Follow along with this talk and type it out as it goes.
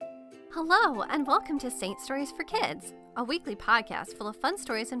Hello, and welcome to Saint Stories for Kids, a weekly podcast full of fun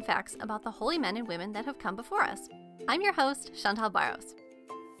stories and facts about the holy men and women that have come before us. I'm your host, Chantal Barros.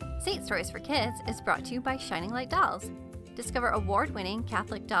 Saint Stories for Kids is brought to you by Shining Light Dolls. Discover award-winning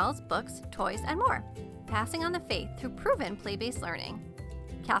Catholic dolls, books, toys, and more, passing on the faith through proven play-based learning.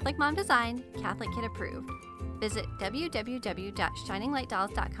 Catholic mom designed, Catholic kid approved. Visit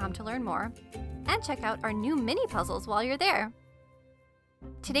www.shininglightdolls.com to learn more, and check out our new mini puzzles while you're there.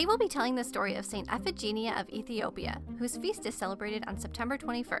 Today we'll be telling the story of Saint Iphigenia of Ethiopia, whose feast is celebrated on September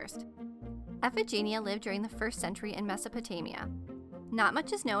 21st. Iphigenia lived during the 1st century in Mesopotamia. Not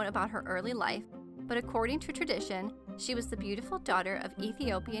much is known about her early life, but according to tradition, she was the beautiful daughter of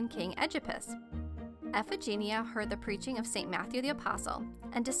Ethiopian King Aegyptus. Iphigenia heard the preaching of St. Matthew the Apostle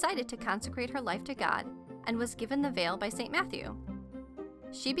and decided to consecrate her life to God and was given the veil by St. Matthew.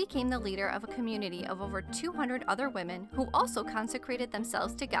 She became the leader of a community of over 200 other women who also consecrated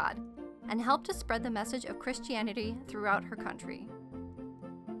themselves to God and helped to spread the message of Christianity throughout her country.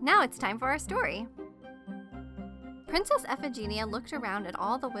 Now it's time for our story. Princess Iphigenia looked around at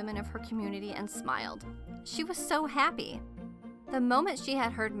all the women of her community and smiled. She was so happy. The moment she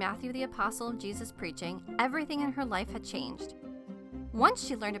had heard Matthew the Apostle of Jesus preaching, everything in her life had changed. Once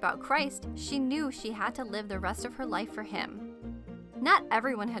she learned about Christ, she knew she had to live the rest of her life for him. Not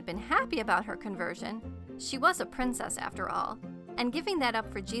everyone had been happy about her conversion. She was a princess after all, and giving that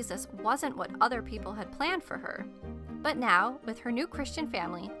up for Jesus wasn't what other people had planned for her. But now, with her new Christian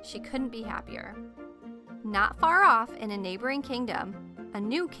family, she couldn't be happier. Not far off, in a neighboring kingdom, a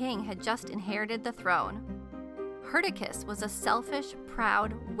new king had just inherited the throne. Hyrtacus was a selfish,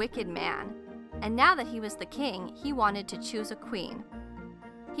 proud, wicked man, and now that he was the king, he wanted to choose a queen.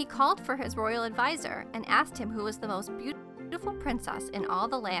 He called for his royal advisor and asked him who was the most beautiful princess in all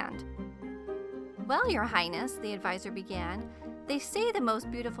the land. "Well, Your Highness," the advisor began, "they say the most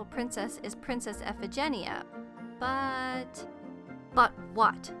beautiful princess is Princess Iphigenia, but..." "But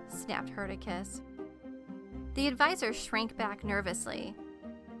what?" snapped Hyrtacus. The advisor shrank back nervously.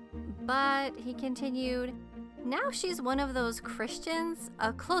 "But," he continued, "now she's one of those Christians,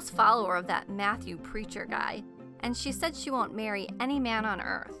 a close follower of that Matthew preacher guy, and she said she won't marry any man on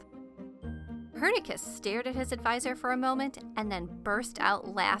earth." Hyrtacus stared at his advisor for a moment and then burst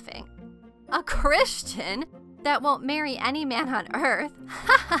out laughing. "A Christian that won't marry any man on earth?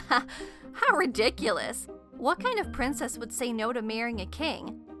 Ha ha ha! How ridiculous! What kind of princess would say no to marrying a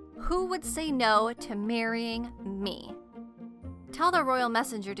king? Who would say no to marrying me? Tell the royal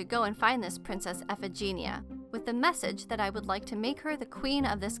messenger to go and find this Princess Iphigenia, with the message that I would like to make her the queen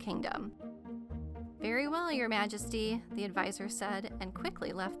of this kingdom." "Very well, Your Majesty," the advisor said, and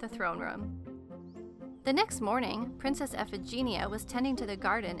quickly left the throne room. The next morning, Princess Iphigenia was tending to the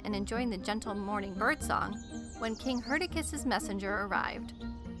garden and enjoying the gentle morning birdsong when King Hyrtacus's messenger arrived.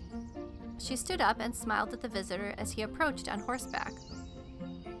 She stood up and smiled at the visitor as he approached on horseback.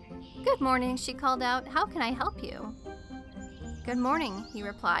 "Good morning," she called out. "How can I help you?" "Good morning," he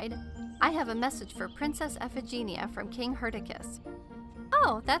replied. "I have a message for Princess Iphigenia from King Hyrtacus."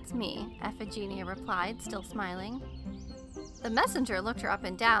 "Oh, that's me," Iphigenia replied, still smiling. The messenger looked her up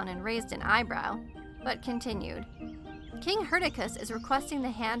and down and raised an eyebrow, but continued. "King Hyrtacus is requesting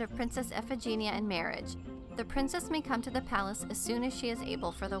the hand of Princess Iphigenia in marriage. The princess may come to the palace as soon as she is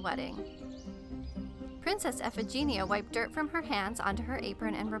able for the wedding." Princess Iphigenia wiped dirt from her hands onto her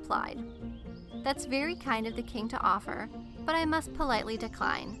apron and replied, "That's very kind of the king to offer, but I must politely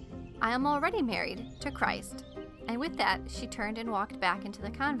decline. I am already married to Christ." And with that, she turned and walked back into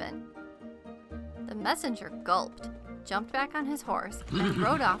the convent. The messenger gulped, jumped back on his horse, and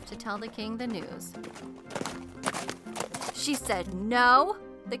rode off to tell the king the news. "She said no?"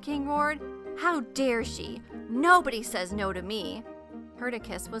 the king roared. "How dare she? Nobody says no to me."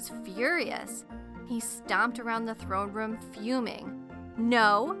 Hyrtacus was furious. He stomped around the throne room, fuming.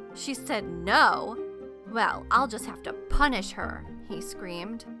 "No? She said no? Well, I'll just have to punish her," he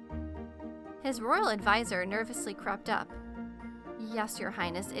screamed. His royal advisor nervously crept up. "Yes, Your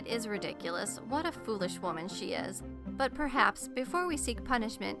Highness, it is ridiculous. What a foolish woman she is. But perhaps, before we seek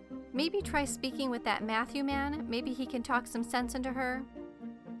punishment, maybe try speaking with that Matthew man. Maybe he can talk some sense into her."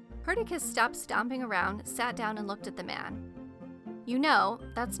 Hyrtacus stopped stomping around, sat down, and looked at the man. "You know,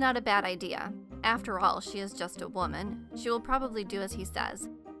 that's not a bad idea. After all, she is just a woman. She will probably do as he says.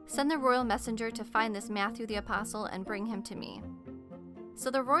 Send the royal messenger to find this Matthew the Apostle and bring him to me." So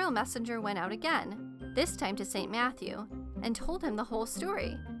the royal messenger went out again, this time to St. Matthew, and told him the whole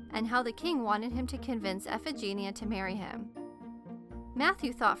story, and how the king wanted him to convince Iphigenia to marry him.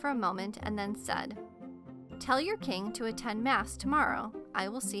 Matthew thought for a moment and then said, "Tell your king to attend Mass tomorrow. I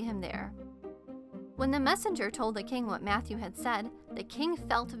will see him there." When the messenger told the king what Matthew had said, the king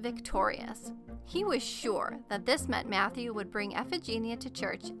felt victorious. He was sure that this meant Matthew would bring Iphigenia to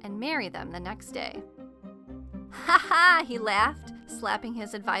church and marry them the next day. "Ha ha!" he laughed, slapping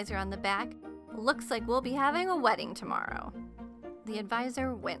his advisor on the back. "Looks like we'll be having a wedding tomorrow." The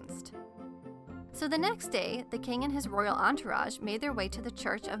advisor winced. So the next day, the king and his royal entourage made their way to the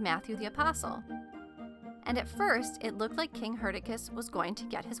church of Matthew the Apostle. And at first, it looked like King Hyrtacus was going to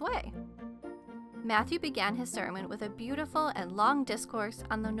get his way. Matthew began his sermon with a beautiful and long discourse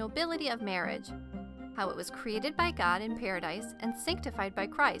on the nobility of marriage, how it was created by God in paradise and sanctified by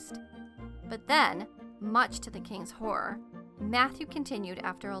Christ. But then, much to the king's horror, Matthew continued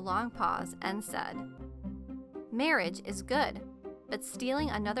after a long pause and said, "Marriage is good, but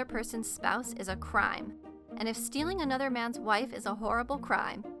stealing another person's spouse is a crime. And if stealing another man's wife is a horrible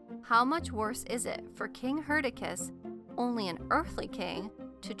crime, how much worse is it for King Hyrtacus, only an earthly king,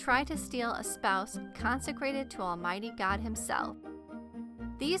 to try to steal a spouse consecrated to Almighty God himself?"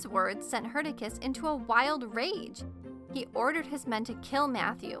 These words sent Hyrtacus into a wild rage. He ordered his men to kill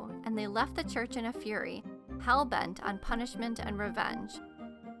Matthew, and they left the church in a fury, hell-bent on punishment and revenge.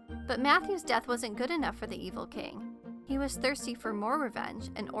 But Matthew's death wasn't good enough for the evil king. He was thirsty for more revenge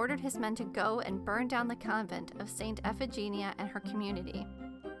and ordered his men to go and burn down the convent of St. Iphigenia and her community.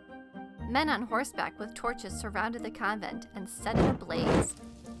 Men on horseback with torches surrounded the convent and set it ablaze.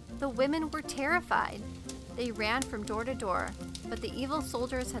 The women were terrified. They ran from door to door, but the evil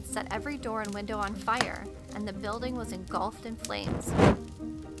soldiers had set every door and window on fire, and the building was engulfed in flames.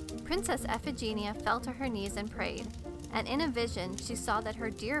 Princess Iphigenia fell to her knees and prayed, and in a vision she saw that her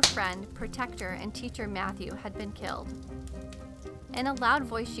dear friend, protector, and teacher Matthew had been killed. In a loud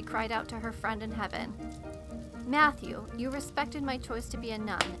voice she cried out to her friend in heaven, "Matthew, you respected my choice to be a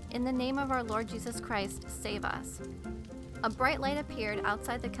nun. In the name of our Lord Jesus Christ, save us." A bright light appeared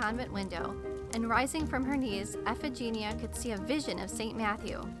outside the convent window, and rising from her knees, Iphigenia could see a vision of St.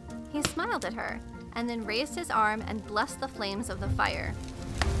 Matthew. He smiled at her, and then raised his arm and blessed the flames of the fire.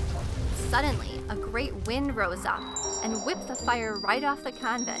 Suddenly, a great wind rose up and whipped the fire right off the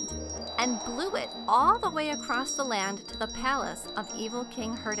convent, and blew it all the way across the land to the palace of evil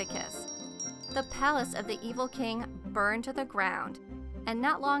King Hyrtacus. The palace of the evil king burned to the ground, and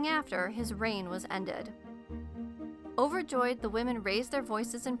not long after, his reign was ended. Overjoyed, the women raised their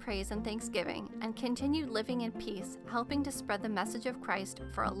voices in praise and thanksgiving and continued living in peace, helping to spread the message of Christ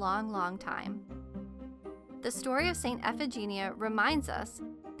for a long, long time. The story of St. Iphigenia reminds us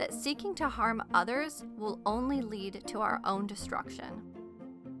that seeking to harm others will only lead to our own destruction.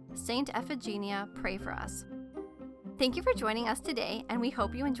 St. Iphigenia, pray for us. Thank you for joining us today, and we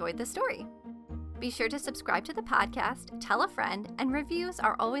hope you enjoyed the story. Be sure to subscribe to the podcast, tell a friend, and reviews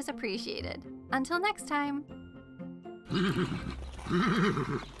are always appreciated. Until next time.